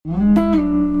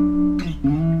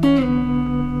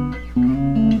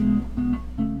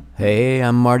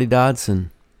I'm Marty Dodson.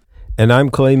 And I'm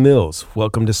Clay Mills.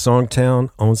 Welcome to Songtown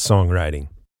on Songwriting.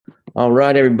 All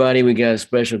right, everybody. We got a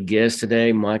special guest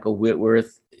today. Michael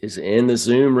Whitworth is in the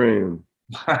Zoom room.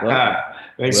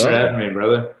 Thanks for having me,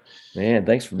 brother. Man,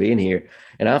 thanks for being here.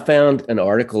 And I found an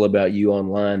article about you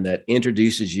online that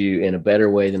introduces you in a better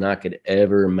way than I could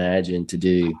ever imagine to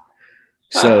do.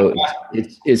 So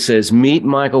it says, meet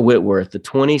Michael Whitworth, the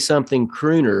 20-something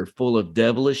crooner full of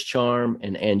devilish charm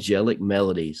and angelic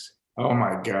melodies. Oh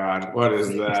my God, what is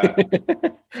that?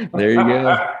 There you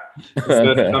go. Is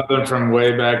that something from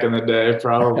way back in the day,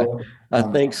 probably? I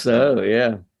think so,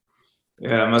 yeah.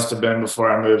 Yeah, it must have been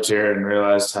before I moved here and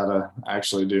realized how to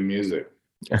actually do music.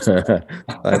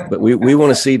 But we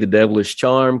want to see the devilish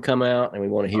charm come out, and we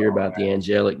want to hear about the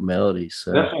angelic melodies.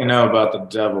 So. Definitely know about the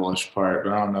devilish part,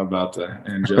 but I don't know about the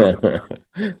angelic.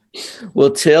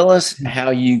 Well, tell us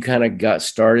how you kind of got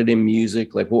started in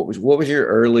music. Like, what was your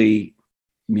early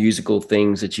musical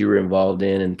things that you were involved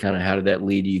in, and kind of how did that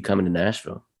lead to you coming to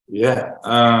Nashville? Yeah,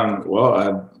 well,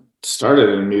 I started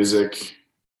in music.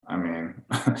 I mean,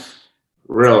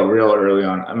 real early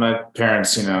on. My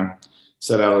parents,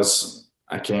 said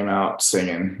I came out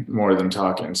singing more than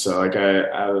talking. So like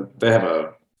they have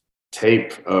a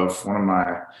tape of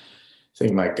I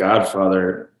think my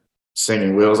godfather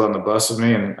singing Wheels on the Bus with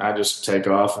me, and I just take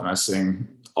off and I sing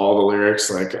all the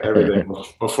lyrics, like everything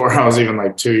before I was even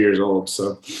like 2 years old.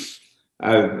 So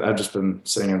I've just been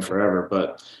singing forever.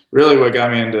 But really what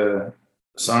got me into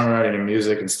songwriting and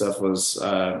music and stuff was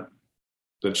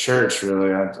the church,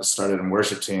 really. I started in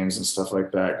worship teams and stuff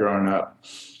like that growing up.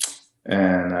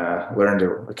 And learned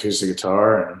acoustic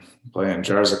guitar and playing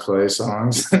Jars of Clay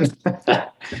songs. And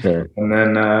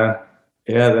then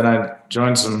I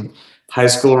joined some high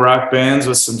school rock bands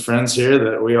with some friends here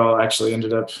that we all actually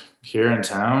ended up here in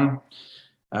town.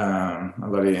 My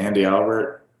buddy Andy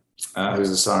Albert, who's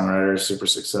a songwriter, super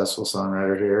successful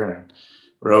songwriter here, and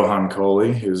Rohan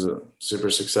Kohli, who's a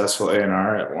super successful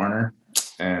A&R at Warner.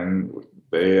 And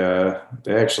they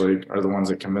actually are the ones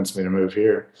that convinced me to move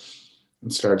here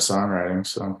and start songwriting.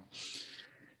 So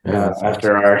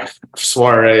after our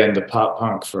soiree into pop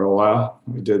punk for a while,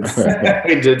 we did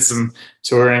some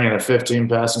touring in a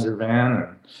 15-passenger van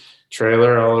and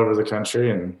trailer all over the country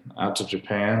and out to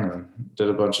Japan, and did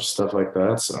a bunch of stuff like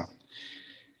that. So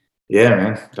yeah,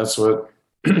 man, that's a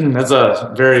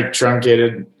very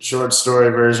truncated short story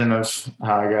version of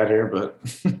how I got here, but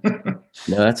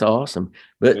no, that's awesome.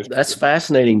 But that's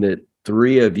fascinating that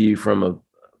three of you from a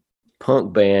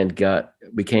punk band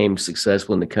became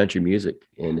successful in the country music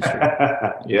industry.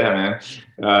 Yeah, man.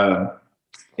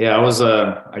 I was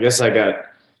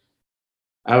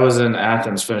I was in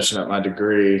Athens finishing up my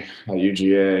degree at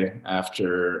UGA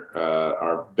after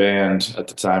our band at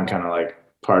the time kind of like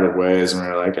parted ways, and we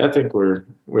were like, I think we're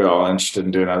all interested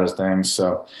in doing other things.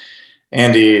 So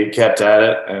Andy kept at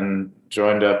it and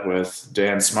joined up with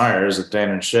Dan Smyers of Dan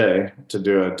and Shay to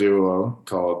do a duo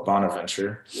called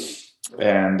Bonaventure.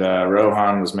 And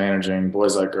Rohan was managing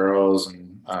Boys Like Girls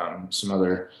and some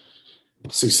other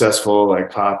successful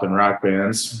like pop and rock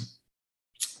bands.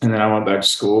 And then I went back to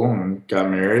school and got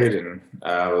married, and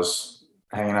I was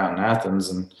hanging out in Athens,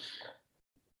 and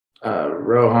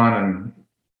Rohan and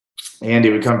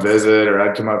Andy would come visit, or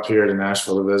I'd come up here to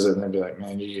Nashville to visit, and they'd be like,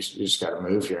 man, you just got to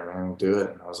move here, man, we'll do it.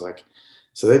 And I was like,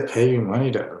 so they pay you money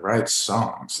to write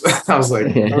songs? I was like,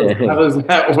 how does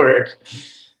that work?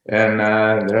 And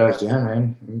they're like, yeah,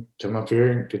 man, come up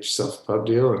here and get yourself a pub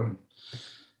deal and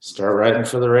start writing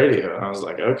for the radio. And I was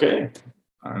like, okay.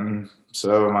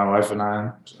 So my wife and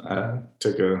I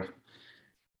took a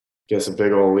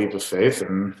big old leap of faith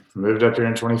and moved up here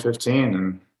in 2015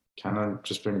 and kind of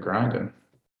just been grinding.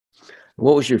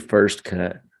 What was your first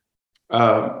cut?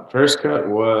 First cut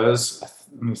was,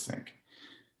 let me think.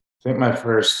 I think my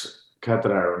first cut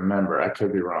that I remember, I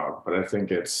could be wrong, but I think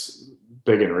it's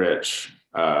Big and Rich.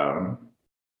 Oh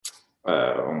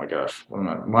my gosh, why am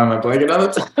I blanking on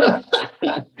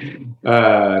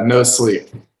it? No Sleep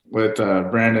with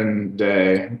Brandon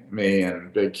Day, me,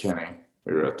 and Big Kenny.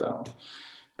 We wrote that one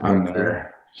on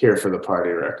their Here for the Party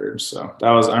record. So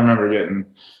I remember getting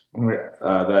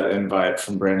that invite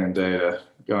from Brandon Day to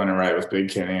go in and write with Big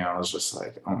Kenny. I was just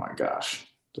like, oh my gosh,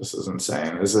 this is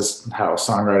insane. Is this how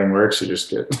songwriting works? You just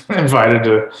get invited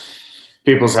to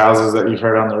people's houses that you've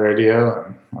heard on the radio?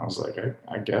 And I was like,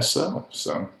 I guess so.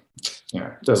 So,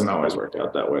 it doesn't always work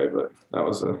out that way, but that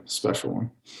was a special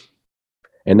one.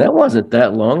 And that wasn't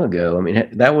that long ago. I mean,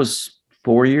 that was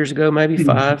 4 years ago, maybe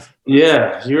 5.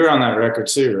 Yeah, you were on that record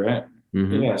too, right?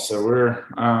 Mm-hmm. Yeah, so we're,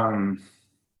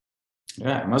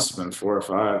 it must have been 4 or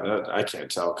 5. I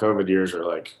can't tell. COVID years are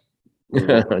like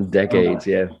decades,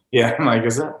 yeah. Yeah, I'm like,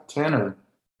 is that 10 or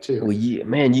too. Well,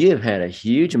 man, you have had a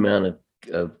huge amount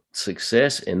of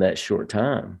success in that short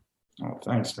time. Oh,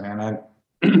 thanks, man.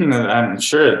 I'm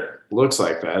sure it looks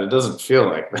like that. It doesn't feel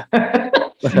like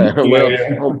that. Well,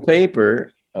 Yeah. on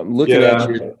paper, I'm looking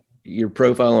at your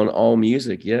profile on All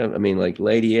Music. Yeah, I mean, like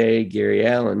Lady A, Gary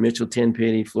Allen, Mitchell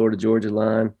Tenpenny, Florida Georgia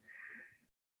Line,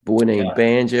 boy named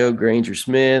Banjo, Granger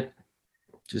Smith.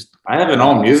 Just I have an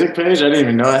All Music page. I didn't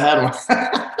even know I had one.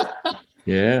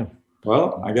 yeah.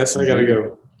 Well, I guess I got to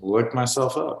go look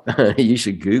myself up. You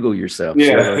should Google yourself.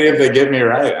 Yeah, see if they get me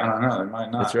right. I don't know. They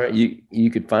might not. That's right. You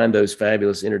could find those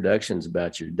fabulous introductions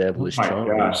about your devilish charm.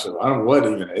 Oh my gosh, what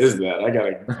even is that? I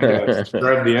gotta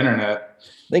scrub the internet.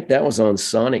 I think that was on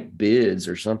Sonic Bids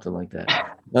or something like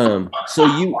that. So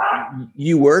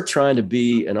you were trying to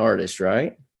be an artist,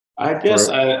 right? I guess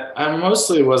I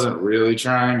mostly wasn't really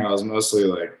trying. I was mostly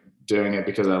like doing it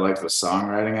because I liked the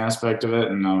songwriting aspect of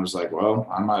it, and I was like, well,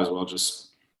 I might as well just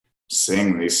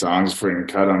sing these songs if we can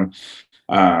cut them.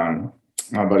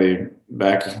 My buddy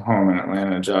back home in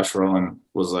Atlanta, Josh Rowland,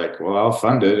 was like, well, I'll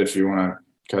fund it if you want to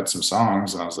cut some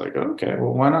songs. And I was like, okay,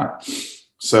 well, why not?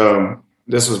 So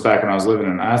this was back when I was living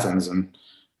in Athens, and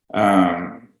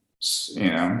you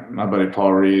know, my buddy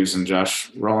Paul Reeves and Josh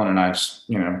Rowland and I,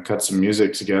 you know, cut some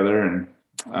music together, and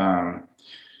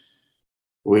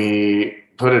we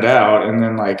put it out. And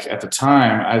then, like, at the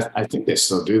time, I think they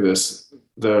still do this,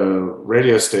 the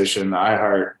radio station, the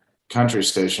iHeart country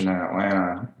station in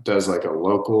Atlanta, does like a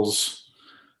locals,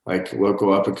 like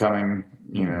local up and coming,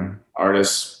 you know,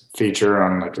 artists feature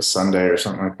on like a Sunday or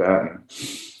something like that. And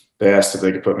they asked if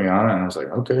they could put me on it, and I was like,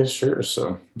 okay, sure.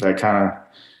 So that kind of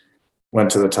went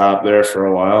to the top there for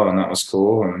a while, and that was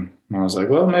cool. And I was like,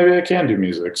 well, maybe I can do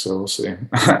music, so we'll see.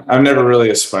 I've never really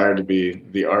aspired to be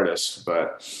the artist,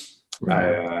 but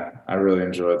I really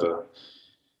enjoy the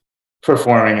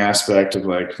performing aspect of,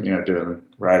 like, you know, doing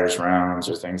writers' rounds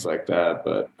or things like that.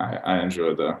 But I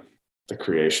enjoy the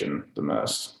creation the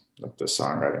most, like the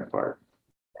songwriting part.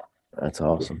 That's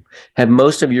awesome. Have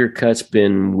most of your cuts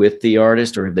been with the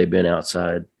artist, or have they been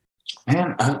outside?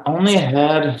 Man, I've only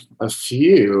had a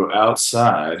few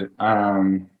outside.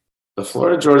 The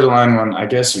Florida Georgia Line one, I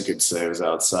guess you could say, was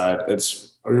outside.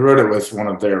 We wrote it with one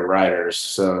of their writers,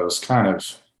 so it was kind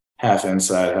of half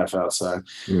inside, half outside.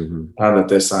 Mm-hmm. Now that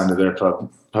they signed to their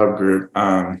pub group.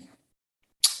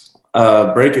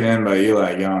 Break It In by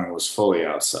Eli Young was fully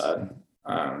outside.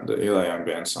 The Eli Young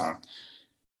band song.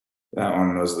 That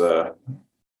one was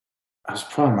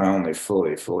probably my only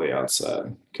fully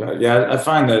outside cut. Yeah, I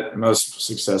find that most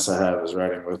success I have is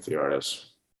writing with the artist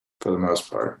for the most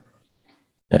part.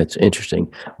 That's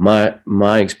interesting.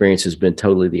 My experience has been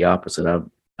totally the opposite.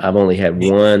 I've only had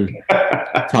one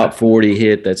top 40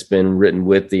 hit that's been written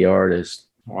with the artist.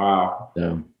 Wow.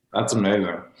 So, that's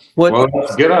amazing. Well,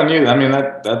 good on you. I mean,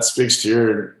 that speaks to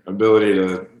your ability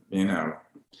to, you know,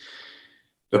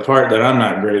 the part that I'm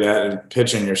not great at is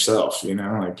pitching yourself, you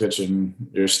know, like pitching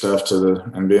your stuff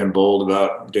and being bold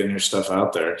about getting your stuff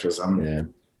out there. Cause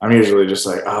I'm usually just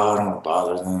like, oh, I don't want to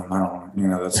bother them. I don't want, you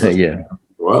know, that's yeah.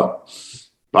 Well,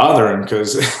 bother them,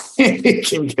 cause you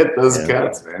can get those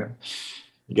cuts, man.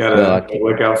 You gotta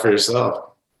look out for yourself.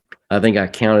 I think I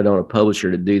counted on a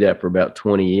publisher to do that for about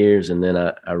 20 years. And then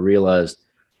I realized,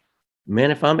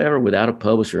 man, if I'm ever without a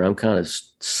publisher, I'm kind of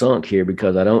sunk here,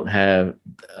 because I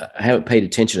haven't paid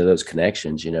attention to those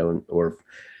connections, you know, or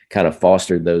kind of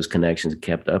fostered those connections and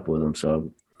kept up with them. So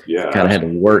I kind of had to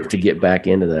work to get back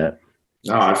into that.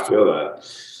 No, I feel that.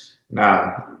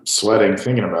 Now I'm sweating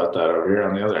thinking about that over here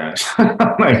on the other end.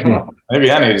 Like, well,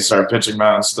 maybe I need to start pitching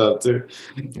my own stuff too.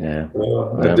 Yeah.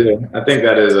 I do. I think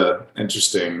that is an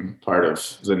interesting part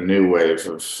of the new wave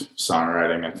of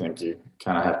songwriting. I think you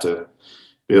kind of have to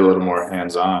be a little more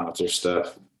hands-on with your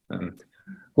stuff. And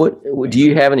what do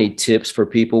you have any tips for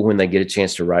people when they get a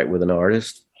chance to write with an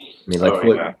artist? I mean, like,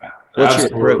 what's your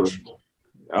approach?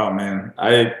 Oh man,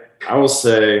 I will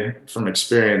say from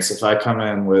experience, if I come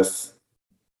in with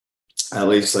at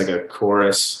least like a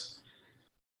chorus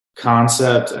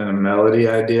concept and a melody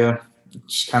idea,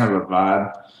 just kind of a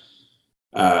vibe,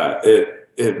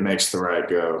 it makes the write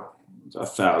go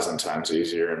 1,000 times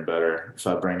easier and better. If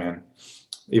I bring in,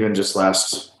 even just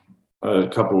a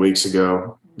couple weeks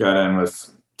ago, got in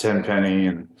with Tenpenny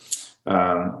and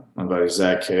my buddy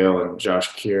Zach Cale and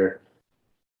Josh Keir,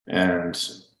 and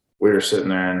we were sitting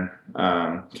there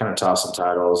and kind of tossing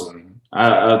titles, and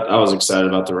I was excited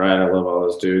about the write. I love all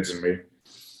those dudes, and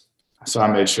so I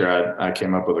made sure I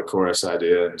came up with a chorus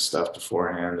idea and stuff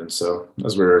beforehand. And so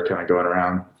as we were kind of going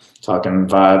around talking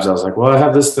vibes, I was like, well, I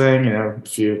have this thing, you know,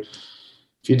 if you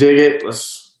dig it,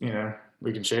 let's, you know,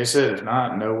 we can chase it. If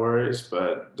not, no worries.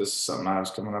 But this is something I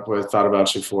was coming up with, thought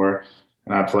about you for.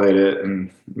 and I played it,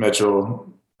 and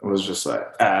Mitchell was just like,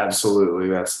 absolutely,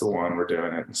 that's the one, we're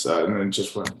doing it. And then it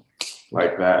just went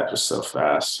like that, just so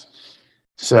fast.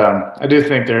 So I do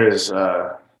think there is,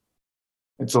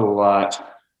 it's a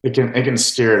lot, it can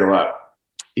steer it a lot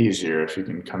easier if you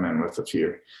can come in with a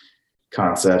few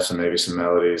concepts and maybe some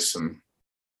melodies,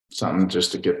 something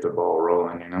just to get the ball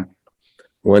rolling, you know?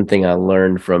 One thing I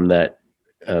learned from that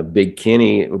Big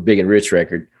and Rich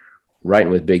record,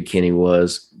 writing with Big Kenny,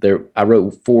 was I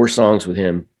wrote 4 songs with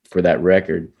him for that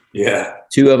record. Yeah.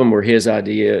 2 of them were his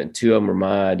idea and 2 of them were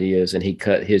my ideas, and he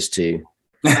cut his 2.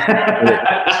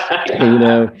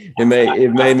 It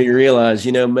made me realize,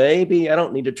 maybe I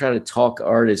don't need to try to talk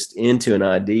artists into an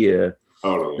idea.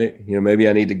 Totally. Maybe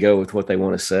I need to go with what they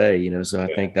want to say, so I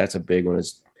think that's a big one,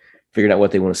 is figuring out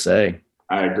what they want to say.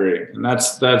 I agree. And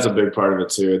that's a big part of it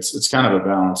too. It's kind of a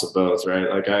balance of both, right?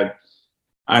 Like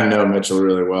I know Mitchell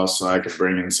really well, so I could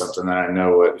bring in something that I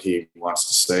know what he wants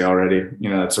to say already,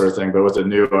 that sort of thing. But with a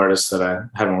new artist that I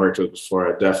haven't worked with before,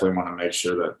 I definitely want to make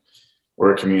sure that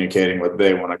we're communicating what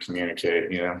they want to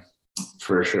communicate,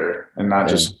 for sure. And not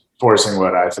just forcing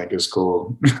what I think is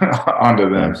cool onto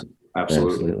them.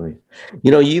 Absolutely.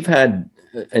 You've had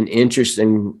an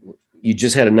interesting, you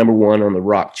just had a #1 on the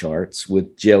rock charts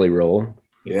with Jelly Roll.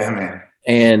 Yeah, man.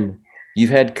 And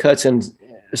you've had cuts in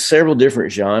several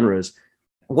different genres.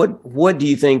 What do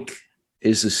you think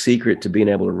is the secret to being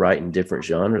able to write in different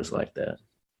genres like that?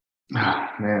 Oh,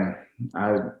 man,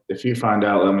 if you find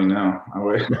out, let me know.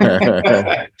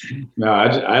 No, I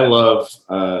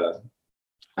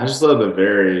just love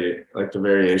the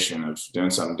variation of doing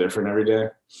something different every day.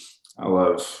 I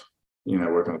love,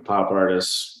 working with pop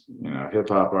artists, hip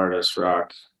hop artists,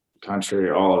 rock,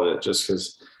 country, all of it, just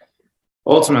because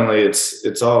ultimately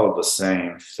it's all the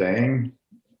same thing.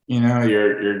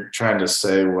 You're trying to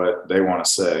say what they want to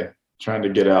say, trying to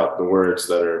get out the words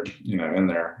that are, in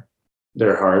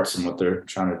their hearts and what they're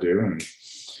trying to do. And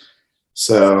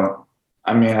so,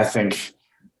 I think,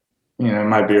 it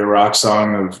might be a rock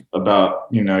song about,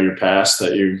 your past,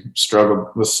 that you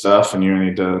struggled with stuff and you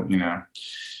need to,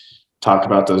 talk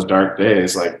about those dark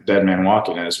days, like Dead Man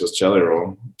Walking is with Jelly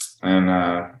Roll. And,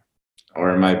 or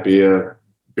it might be a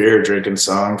beer drinking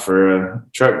song for a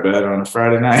truck bed on a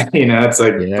Friday night. It's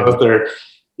like both are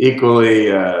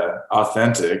equally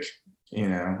authentic,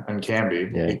 and can be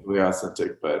equally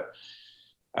authentic. But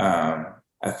I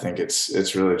think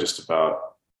it's really just about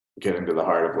getting to the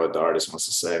heart of what the artist wants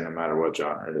to say, no matter what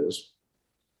genre it is.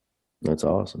 That's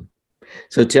awesome.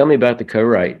 So tell me about the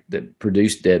co-write that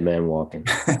produced Dead Man Walking.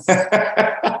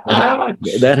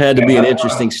 That had to be an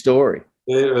interesting story.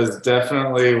 It was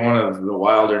definitely one of the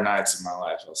wilder nights of my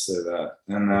life, I'll say that.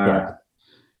 And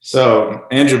so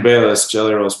Andrew Bayless,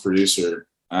 Jelly Roll's producer,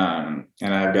 and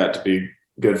I've got to be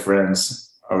good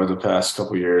friends over the past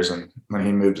couple of years. And when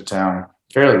he moved to town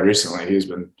fairly recently, he's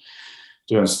been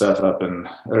doing stuff up in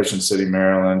Ocean City,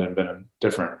 Maryland, and been in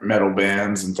different metal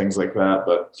bands and things like that.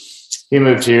 But he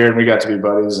moved here and we got to be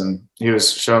buddies, and he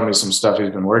was showing me some stuff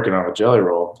he's been working on with Jelly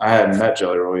Roll. I hadn't met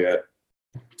Jelly Roll yet.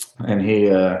 And he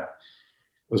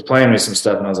was playing me some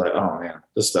stuff, and I was like, oh man,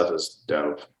 this stuff is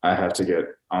dope. I have to get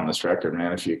on this record,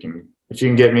 man. If you can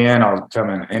get me in, I'll come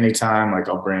in anytime. Like,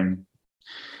 I'll bring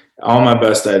all my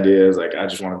best ideas. Like, I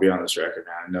just want to be on this record,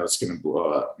 man. I know it's going to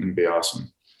blow up and be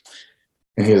awesome.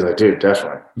 And he was like, dude,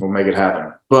 definitely, we'll make it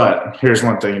happen. But here's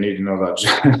one thing you need to know about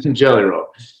Jelly Roll.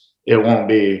 It won't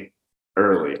be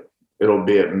early. It'll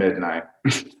be at midnight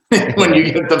when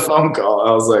you get the phone call.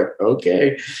 I was like,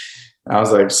 okay. I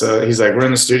was like, so he's like, we're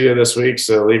in the studio this week,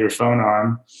 so leave your phone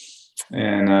on,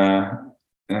 and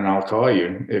I'll call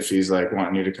you if he's like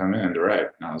wanting you to come in to write.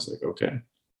 And I was like, okay.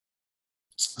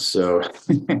 So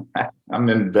I'm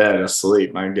in bed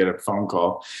asleep. I get a phone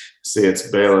call. See, it's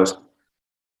Bayless.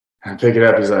 I pick it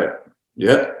up. He's like,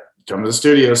 yep, come to the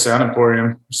studio, Sound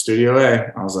Emporium, Studio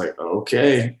A. I was like,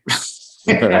 okay.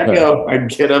 I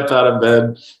get up out of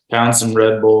bed, pound some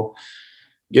Red Bull,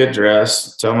 get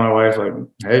dressed, tell my wife, like,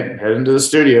 hey, head into the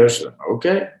studio. She's like,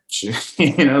 okay. She,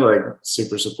 like,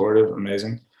 super supportive,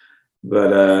 amazing.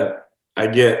 But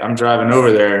I'm driving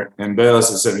over there, and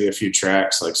Bayless had sent me a few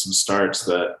tracks, like some starts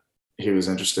that he was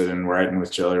interested in writing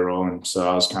with Jelly Roll. And so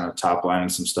I was kind of top lining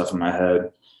some stuff in my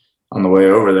head on the way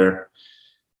over there.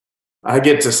 I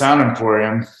get to Sound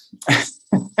Emporium.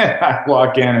 I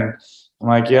walk in and I'm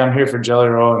like, yeah, I'm here for Jelly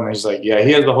Roll. And he's like, yeah,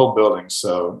 he has the whole building.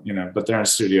 So, but they're in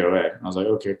Studio A. I was like,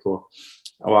 okay, cool.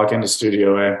 I walk into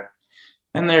Studio A,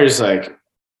 and there's like,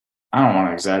 I don't want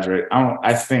to exaggerate.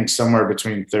 I think somewhere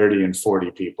between 30 and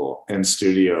 40 people in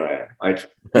Studio A, like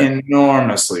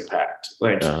enormously packed,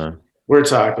 like we're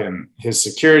talking his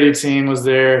security team was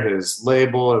there, his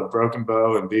label at Broken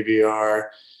Bow and BBR,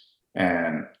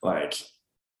 and like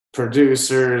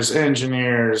producers,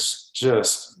 engineers,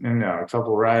 just, you know, a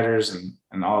couple writers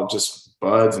and all just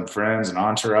buds and friends and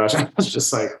entourage. I was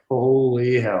just like,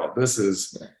 holy hell, this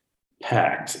is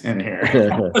packed in here.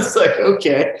 It's like,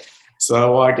 okay. So I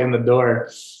walk in the door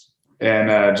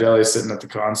and Jelly's sitting at the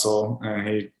console and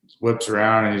he whips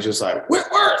around and he's just like,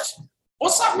 Whitworth,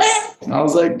 what's up, man? And I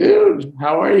was like, dude,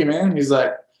 how are you, man? He's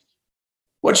like,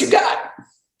 what you got?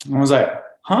 And I was like,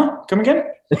 huh? Come again?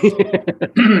 He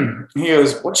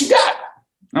goes, what you got?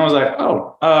 And I was like,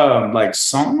 oh, like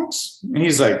songs? And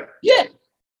he's like, yeah.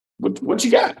 What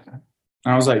you got? And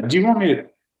I was like, do you want me to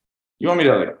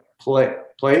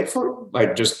like play it for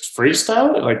like just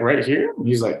freestyle it like right here? And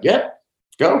he's like, yeah,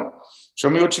 go. Show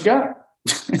me what you got.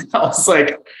 I was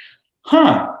like,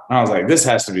 huh. And I was like, this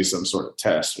has to be some sort of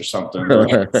test or something.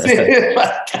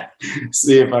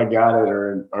 See if I got it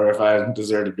or if I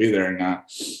deserve to be there or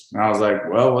not. And I was like,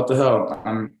 well, what the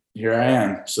hell? Here I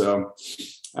am. So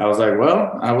I was like,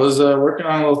 well, I was working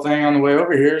on a little thing on the way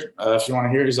over here. If you want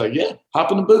to hear, he's like, yeah,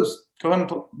 hop in the booth. Go ahead and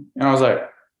play. And I was like,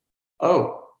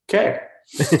 oh, okay.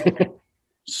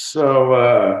 So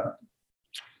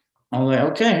I was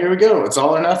like, okay, here we go. It's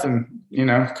all or nothing, you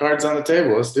know, cards on the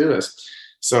table. Let's do this.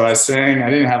 So I sang, I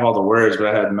didn't have all the words, but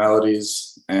I had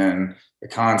melodies and the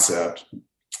concept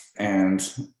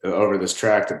and over this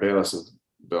track that Bayless had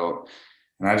built.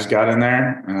 And I just got in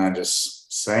there and I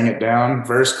just sang it down,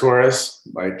 verse, chorus,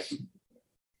 like,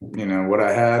 you know, what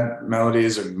I had,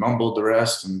 melodies, and mumbled the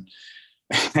rest. And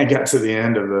I got to the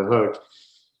end of the hook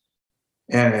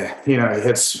and, you know, he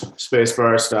hits space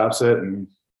bar, stops it, and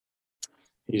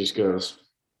he just goes,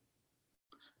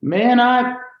 man,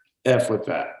 I F with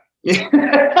that.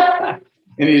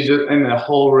 And he's just in the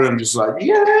whole room, just like,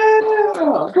 yeah,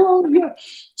 yeah.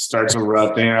 Starts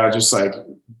erupting. I just like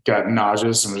got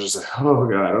nauseous and was just like, oh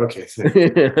God, okay.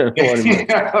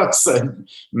 It's a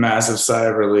massive sigh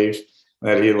of relief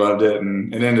that he loved it.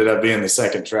 And it ended up being the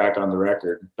second track on the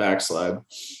record, Backslide,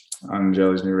 on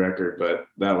Jelly's new record. But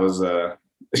that was that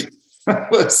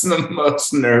was the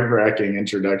most nerve-wracking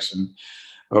introduction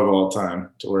of all time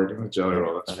to working with Jelly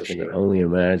Roll. That's for sure. I can only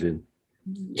imagine.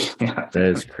 Yeah.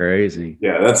 That's crazy.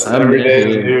 Yeah, that's every day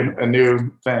is a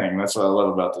new thing. That's what I love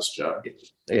about this job.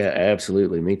 Yeah,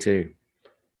 absolutely. Me too.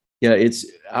 Yeah,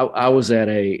 I was at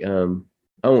a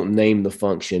I won't name the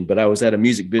function, but I was at a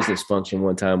music business function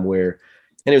one time and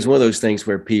it was one of those things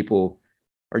where people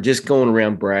are just going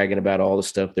around bragging about all the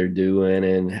stuff they're doing.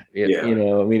 And, you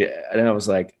know, I mean, and I was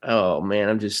like, oh man,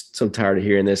 I'm just so tired of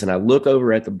hearing this. And I look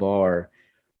over at the bar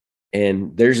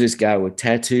and there's this guy with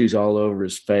tattoos all over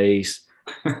his face.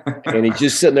 And he's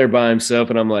just sitting there by himself.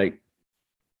 And I'm like,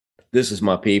 this is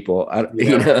my people. I want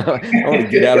to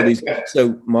get out of these.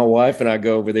 So my wife and I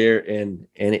go over there and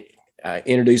I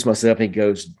introduce myself and he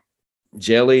goes,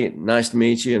 Jelly, nice to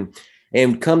meet you.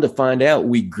 And come to find out,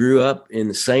 we grew up in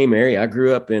the same area. I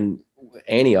grew up in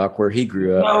Antioch where he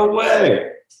grew up. No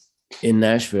way. In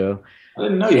Nashville. I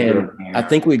didn't know you grew up in I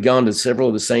think we'd gone to several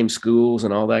of the same schools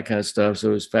and all that kind of stuff. So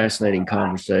it was fascinating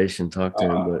conversation, talk to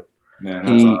him. But man,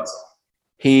 that's awesome.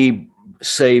 He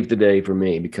saved the day for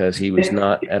me because he was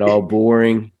not at all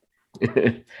boring.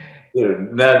 Dude,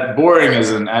 that boring is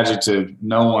an adjective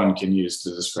no one can use to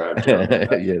describe Joe.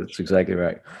 Yeah, that's exactly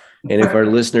right. And if our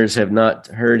listeners have not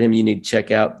heard him, you need to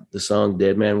check out the song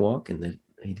Dead Man Walking that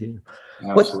he did.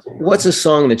 What's a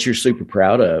song that you're super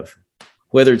proud of,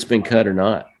 whether it's been cut or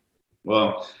not?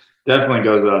 Well, definitely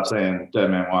goes without saying,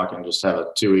 Dead Man Walking just have a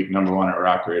 2-week #1 at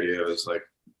rock radio. It's like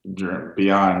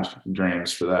beyond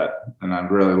dreams for that. And I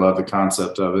really love the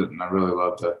concept of it. And I really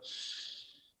love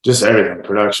just everything,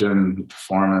 production,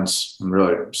 performance. I'm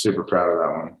really super proud of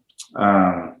that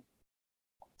one.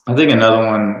 I think another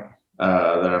one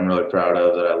that I'm really proud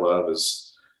of that I love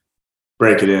is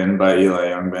Break It In by Eli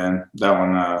Young Band. That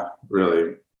one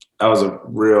that was a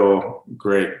real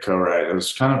great co-write. It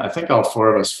was kind of, I think all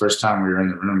four of us, first time we were in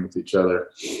the room with each other.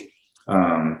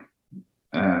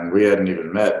 And we hadn't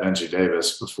even met Benji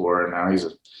Davis before, and now he's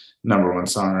a #1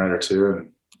 songwriter too.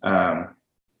 And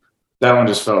that one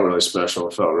just felt really special.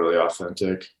 It felt really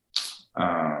authentic.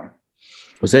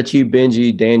 Was that you,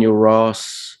 Benji, Daniel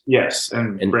Ross? Yes,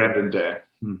 and Brandon Day.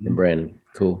 Mm-hmm. And Brandon,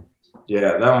 cool.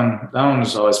 Yeah, that one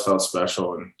just always felt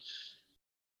special. And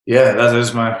yeah, that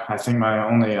is I think my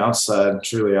only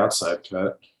truly outside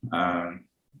cut.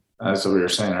 As we were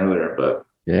saying earlier, but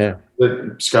yeah,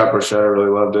 Scott Borchetta really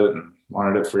loved it and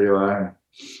wanted it for Eli.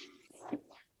 It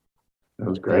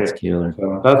was great. That's killer.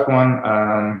 So that's one.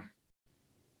 I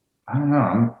don't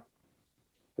know.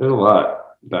 There's a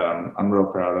lot that I'm real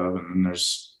proud of, and then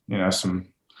there's you know,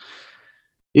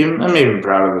 I'm even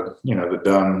proud of the, you know, the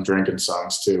dumb drinking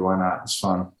songs too. Why not? It's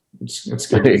fun. It's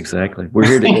good. Exactly. We're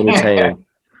here to entertain.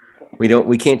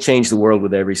 We can't change the world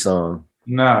with every song.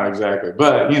 No, exactly.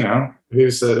 But, you know,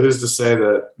 who's to say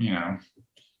that, you know,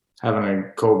 having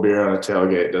a cold beer on a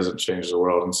tailgate doesn't change the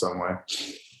world in some way.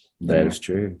 That is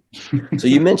true. So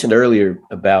you mentioned earlier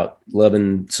about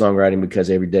loving songwriting because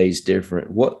every day is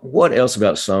different. What else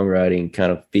about songwriting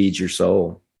kind of feeds your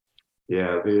soul?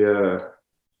 Yeah,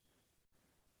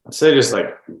 I'd say just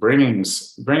like bringing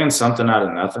something out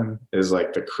of nothing is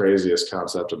like the craziest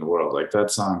concept in the world. Like that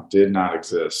song did not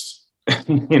exist,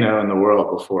 you know, in the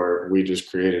world before we just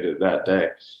created it that day.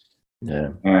 Yeah.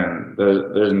 And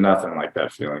there's nothing like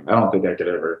that feeling. I don't think I could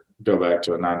ever go back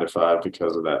to a 9-to-5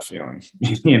 because of that feeling.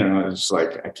 You know, it's just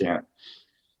like I can't,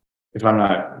 if I'm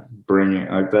not bringing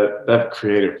like that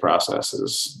creative process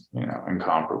is, you know,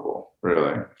 incomparable,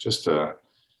 really. Just to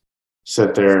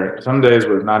sit there some days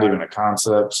with not even a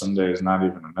concept, some days not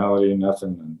even a melody,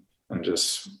 nothing, and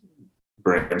just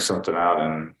bring something out.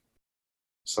 And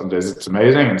some days it's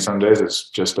amazing and some days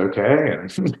it's just okay,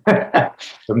 and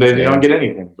some days you don't get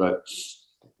anything, but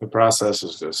the process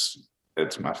is just,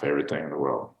 it's my favorite thing in the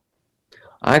world.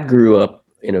 I grew up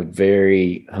in a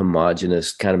very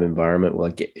homogenous kind of environment.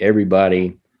 Like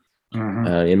everybody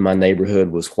in my neighborhood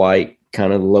was white,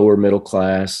 kind of lower middle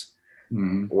class.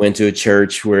 Went to a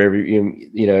church where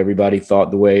everybody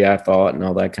thought the way I thought and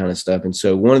all that kind of stuff. And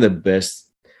so one of the best,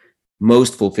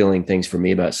 most fulfilling things for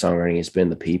me about songwriting has been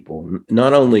the people.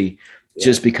 Not only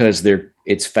just because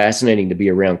it's fascinating to be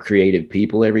around creative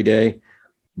people every day,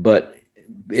 but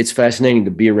it's fascinating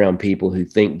to be around people who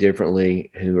think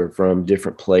differently, who are from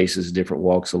different places, different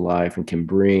walks of life, and can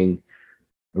bring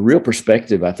a real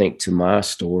perspective, I think, to my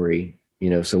story. You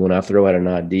know, so when I throw out an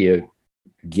idea,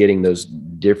 getting those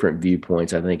different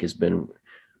viewpoints, I think, has been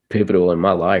pivotal in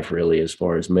my life, really, as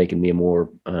far as making me a more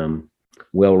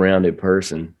well-rounded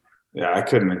person. Yeah, I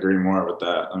couldn't agree more with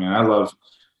that. I mean, I love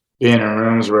being in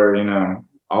rooms where, you know,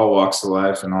 all walks of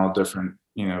life and all different,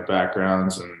 you know,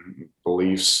 backgrounds and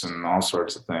beliefs and all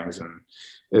sorts of things. And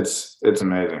it's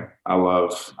amazing.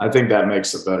 I think that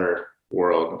makes a better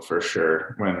world for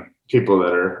sure, when people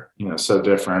that are, you know, so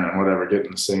different and whatever get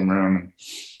in the same room and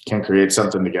can create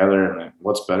something together. I mean,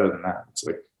 what's better than that? It's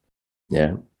like,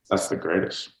 yeah, that's the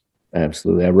greatest.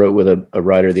 Absolutely. I wrote with a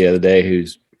writer the other day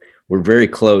we're very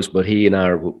close, but he and I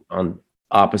are on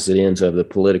opposite ends of the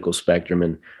political spectrum.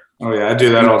 And oh yeah, I do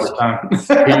that all the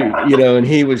time. you know, and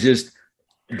he was just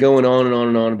going on and on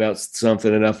and on about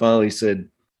something. And I finally said,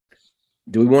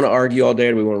 do we want to argue all day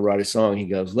or do we want to write a song? He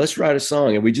goes, let's write a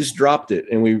song. And we just dropped it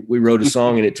and we wrote a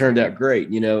song and it turned out great,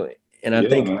 you know. And I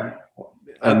think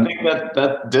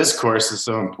that discourse is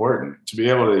so important to be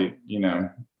able to, you know,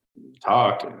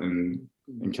 talk, and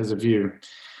because if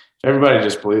everybody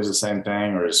just believes the same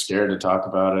thing or is scared to talk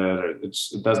about it, or it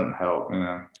doesn't help, you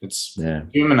know. It's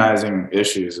humanizing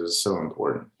issues is so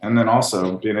important. And then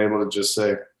also being able to just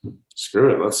say,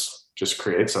 screw it, let's just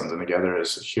create something together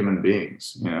as human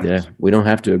beings, you know. Yeah, we don't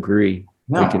have to agree.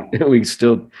 No. We can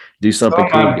still do something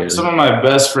cool together. Some of my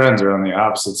best friends are on the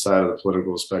opposite side of the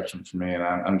political spectrum for me, and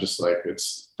I'm just like,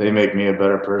 they make me a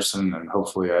better person, and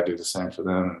hopefully I do the same for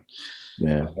them.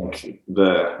 Yeah, I think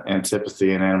the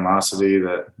antipathy and animosity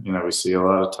that, you know, we see a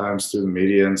lot of times through the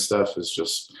media and stuff is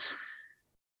just,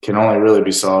 can only really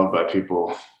be solved by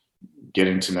people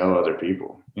getting to know other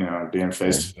people, you know, and being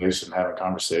face to face and having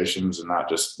conversations and not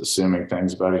just assuming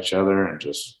things about each other, and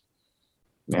just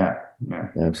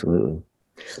absolutely.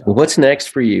 Well, what's next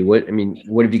for you? What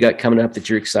have you got coming up that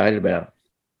you're excited about?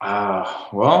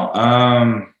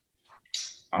 I'm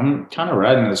kind of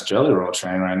riding this Jelly Roll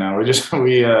train right now. We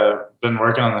been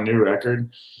working on the new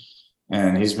record,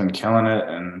 and he's been killing it.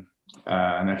 And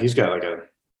he's got like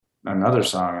another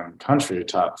song in country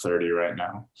top 30 right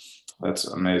now. That's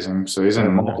amazing. So he's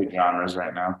in multi genres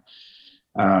right now.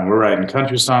 We're writing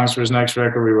country songs for his next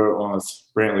record. We wrote one with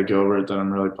Brantley Gilbert that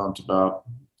I'm really pumped about.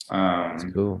 That's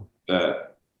cool.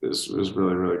 That is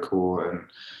really, really cool.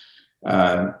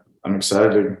 And I'm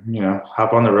excited to, you know,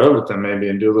 hop on the road with them maybe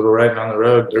and do a little writing on the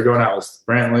road. They're going out with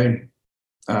Brantley,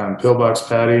 Pillbox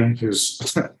Patty,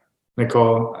 who's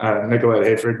Nicolette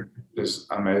Hayford is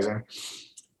amazing.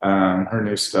 Her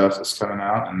new stuff is coming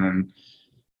out, and then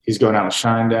he's going out with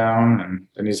Shinedown, and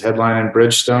then he's headlining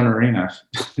Bridgestone Arena.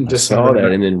 I saw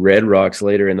that, and then Red Rocks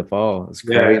later in the fall. It's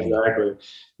crazy. Yeah, exactly.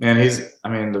 Man,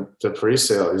 the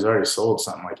pre-sale, he's already sold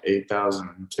something like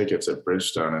 8,000 tickets at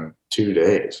Bridgestone in 2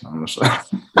 days. I'm just like,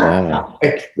 wow,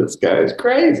 this guy is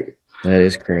crazy. That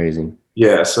is crazy.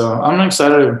 Yeah, so I'm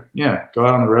excited to, go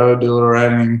out on the road, do a little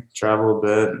writing, travel a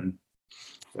bit, and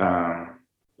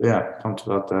yeah, pumped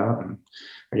about that. And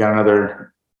I got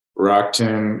another rock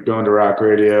tune going to rock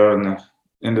radio in the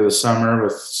end of the summer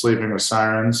with Sleeping with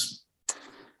Sirens.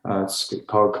 It's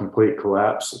called Complete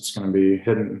Collapse. It's going to be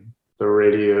hitting the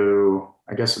radio,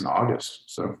 I guess, in August.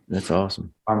 So that's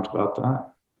awesome. Pumped about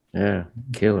that. Yeah,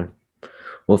 killer.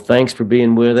 Well, thanks for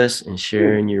being with us and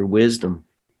sharing your wisdom.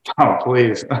 Oh,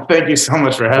 please. Thank you so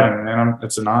much for having me, man.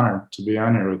 It's an honor to be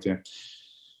on here with you.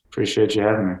 Appreciate you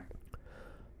having me.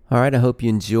 All right, I hope you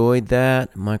enjoyed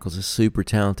that. Michael's a super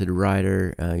talented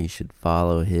writer. You should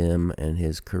follow him and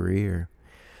his career.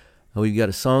 We've got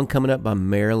a song coming up by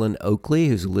Marilyn Oakley,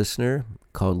 who's a listener,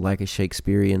 called Like a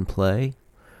Shakespearean Play.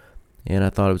 And I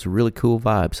thought it was a really cool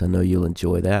vibe, so I know you'll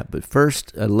enjoy that. But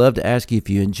first, I'd love to ask you, if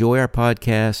you enjoy our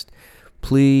podcast,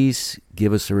 please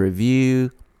give us a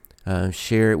review,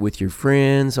 share it with your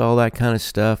friends, all that kind of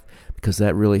stuff, because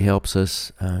that really helps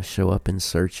us show up in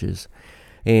searches.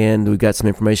 And we've got some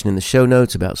information in the show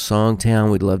notes about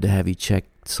Songtown. We'd love to have you check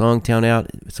Songtown out.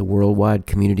 It's a worldwide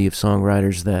community of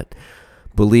songwriters that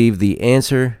believe the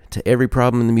answer to every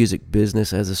problem in the music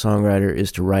business as a songwriter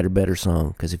is to write a better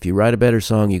song. Because if you write a better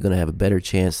song, you're going to have a better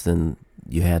chance than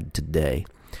you had today.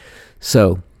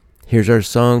 So here's our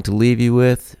song to leave you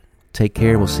with. Take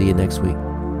care. We'll see you next week.